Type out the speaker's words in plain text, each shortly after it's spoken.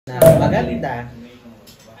Maganda.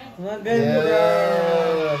 Maganda.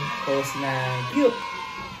 Yeah. Pose na cute.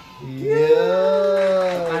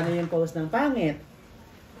 Yeah. Paano yung pose ng pangit?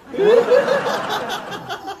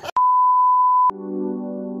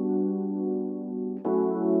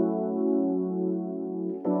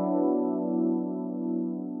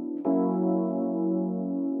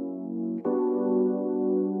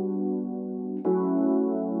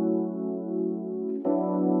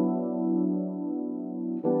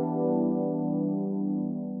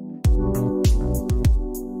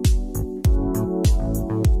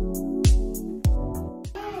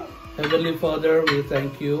 Heavenly Father, we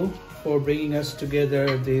thank you for bringing us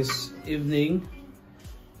together this evening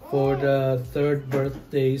for the third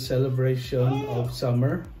birthday celebration of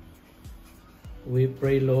summer. We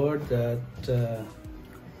pray, Lord, that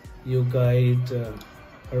you guide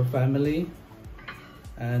her family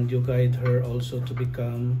and you guide her also to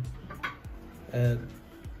become a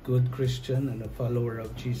good Christian and a follower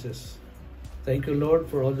of Jesus. Thank you, Lord,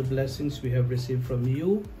 for all the blessings we have received from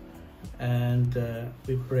you. And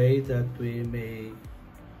we pray that we may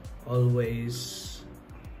always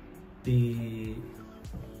be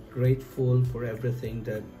grateful for everything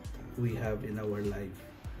that we have in our life.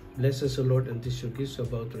 Bless us, O Lord, and this your gifts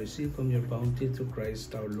about to receive from your bounty through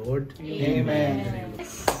Christ our Lord. Amen.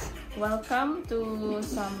 Welcome to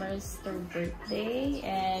Summer's third birthday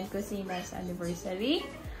and Kuisina's anniversary.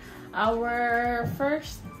 Our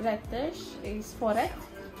first lettuce is forret.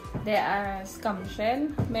 There are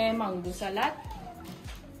scamshen, may mango salad,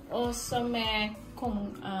 also may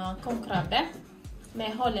kung krabbe,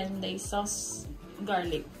 may hollandaise sauce,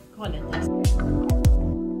 garlic hollandaise.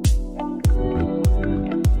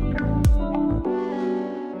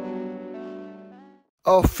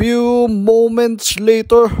 A few moments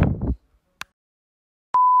later.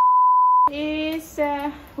 Is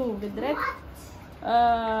huvudrätt,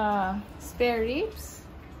 spare ribs.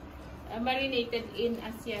 Marinated in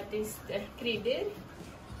Asiatic kryddor.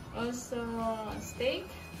 Also steak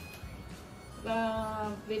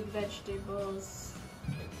with vegetables,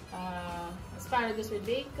 asparagus with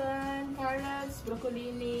bacon, carrots,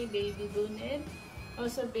 broccoli, baby bunid,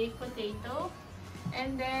 also baked potato,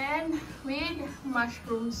 and then with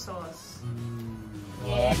mushroom sauce.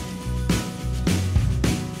 Yeah.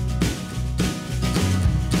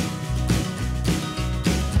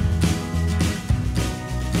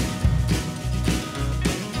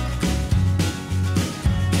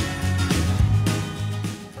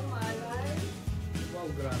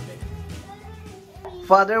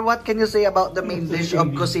 Father, what can you say about the main dish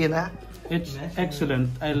of Kuisina? It's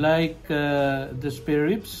excellent. I like the spare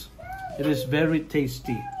ribs. It is very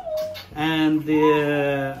tasty. And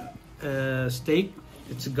the steak,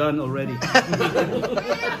 it's gone already.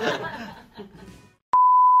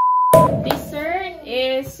 Dessert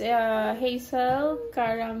is hazel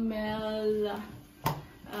caramel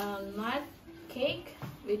nut cake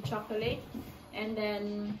with chocolate, and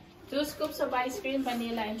then 2 scoops of ice cream,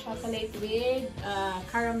 vanilla, and chocolate with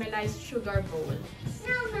caramelized sugar bowl.